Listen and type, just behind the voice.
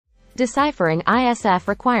Deciphering ISF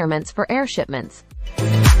requirements for air shipments.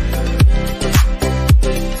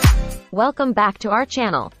 Welcome back to our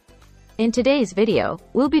channel. In today's video,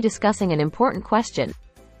 we'll be discussing an important question.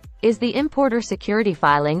 Is the importer security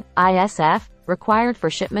filing, ISF, required for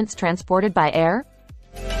shipments transported by air?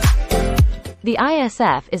 The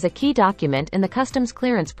ISF is a key document in the customs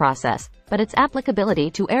clearance process, but its applicability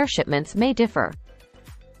to air shipments may differ.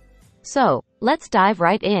 So, let's dive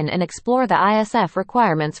right in and explore the ISF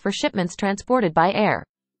requirements for shipments transported by air.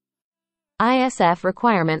 ISF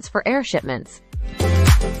requirements for air shipments.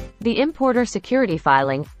 The importer security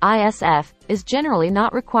filing, ISF, is generally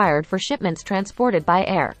not required for shipments transported by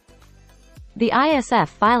air. The ISF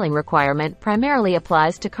filing requirement primarily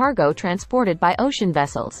applies to cargo transported by ocean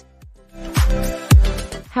vessels.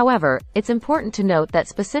 However, it's important to note that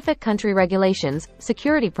specific country regulations,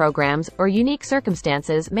 security programs, or unique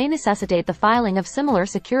circumstances may necessitate the filing of similar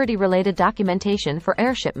security-related documentation for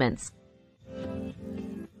air shipments.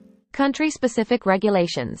 Country-specific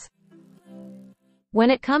regulations. When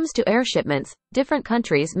it comes to air shipments, different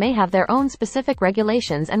countries may have their own specific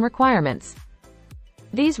regulations and requirements.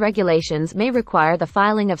 These regulations may require the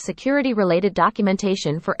filing of security-related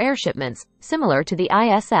documentation for air shipments, similar to the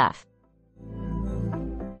ISF.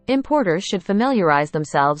 Importers should familiarize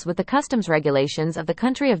themselves with the customs regulations of the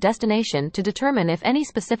country of destination to determine if any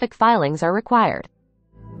specific filings are required.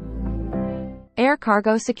 Air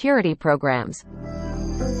cargo security programs.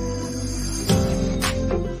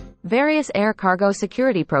 Various air cargo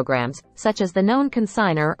security programs, such as the known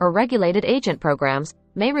consignor or regulated agent programs,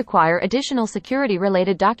 may require additional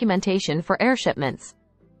security-related documentation for air shipments.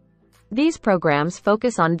 These programs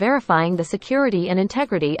focus on verifying the security and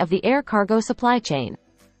integrity of the air cargo supply chain.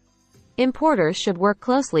 Importers should work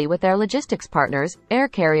closely with their logistics partners, air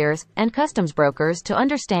carriers, and customs brokers to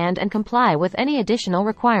understand and comply with any additional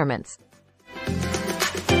requirements.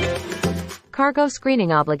 Cargo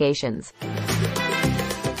screening obligations.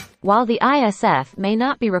 While the ISF may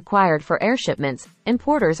not be required for air shipments,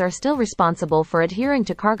 importers are still responsible for adhering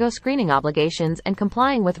to cargo screening obligations and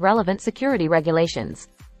complying with relevant security regulations.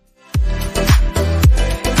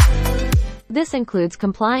 This includes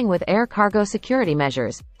complying with air cargo security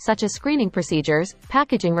measures, such as screening procedures,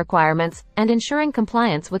 packaging requirements, and ensuring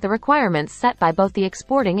compliance with the requirements set by both the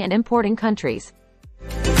exporting and importing countries.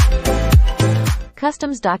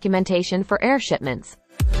 Customs documentation for air shipments.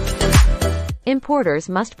 Importers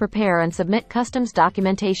must prepare and submit customs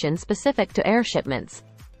documentation specific to air shipments.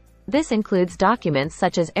 This includes documents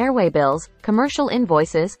such as airway bills, commercial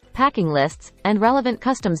invoices, packing lists, and relevant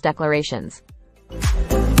customs declarations.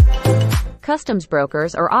 Customs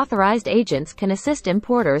brokers or authorized agents can assist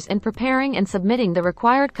importers in preparing and submitting the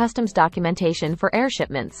required customs documentation for air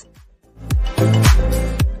shipments.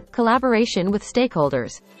 Collaboration with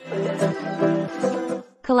stakeholders.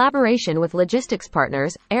 Collaboration with logistics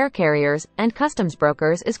partners, air carriers, and customs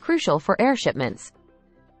brokers is crucial for air shipments.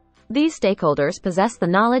 These stakeholders possess the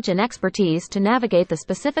knowledge and expertise to navigate the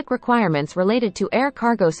specific requirements related to air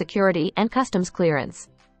cargo security and customs clearance.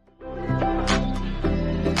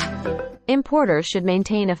 Importers should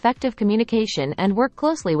maintain effective communication and work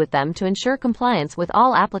closely with them to ensure compliance with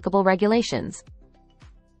all applicable regulations.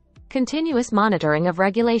 Continuous monitoring of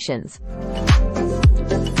regulations.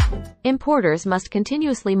 Importers must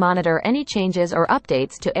continuously monitor any changes or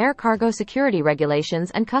updates to air cargo security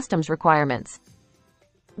regulations and customs requirements.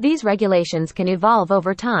 These regulations can evolve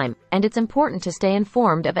over time, and it's important to stay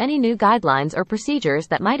informed of any new guidelines or procedures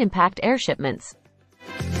that might impact air shipments.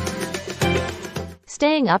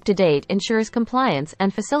 Staying up to date ensures compliance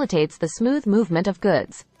and facilitates the smooth movement of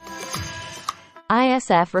goods.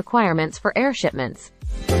 ISF requirements for air shipments.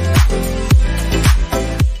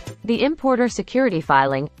 The importer security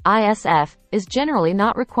filing, ISF, is generally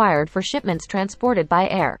not required for shipments transported by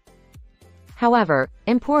air. However,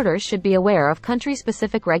 importers should be aware of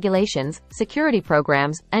country-specific regulations, security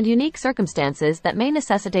programs, and unique circumstances that may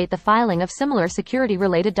necessitate the filing of similar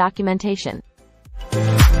security-related documentation.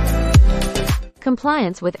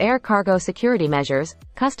 Compliance with air cargo security measures,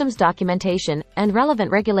 customs documentation, and relevant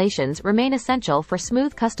regulations remain essential for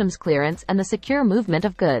smooth customs clearance and the secure movement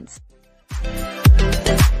of goods.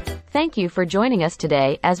 Thank you for joining us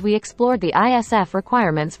today as we explored the ISF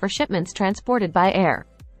requirements for shipments transported by air.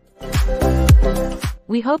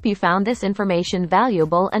 We hope you found this information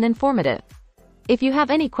valuable and informative. If you have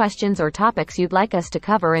any questions or topics you'd like us to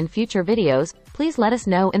cover in future videos, please let us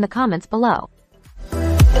know in the comments below.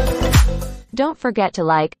 Don't forget to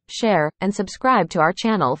like, share, and subscribe to our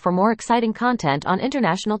channel for more exciting content on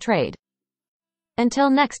international trade. Until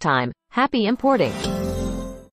next time, happy importing!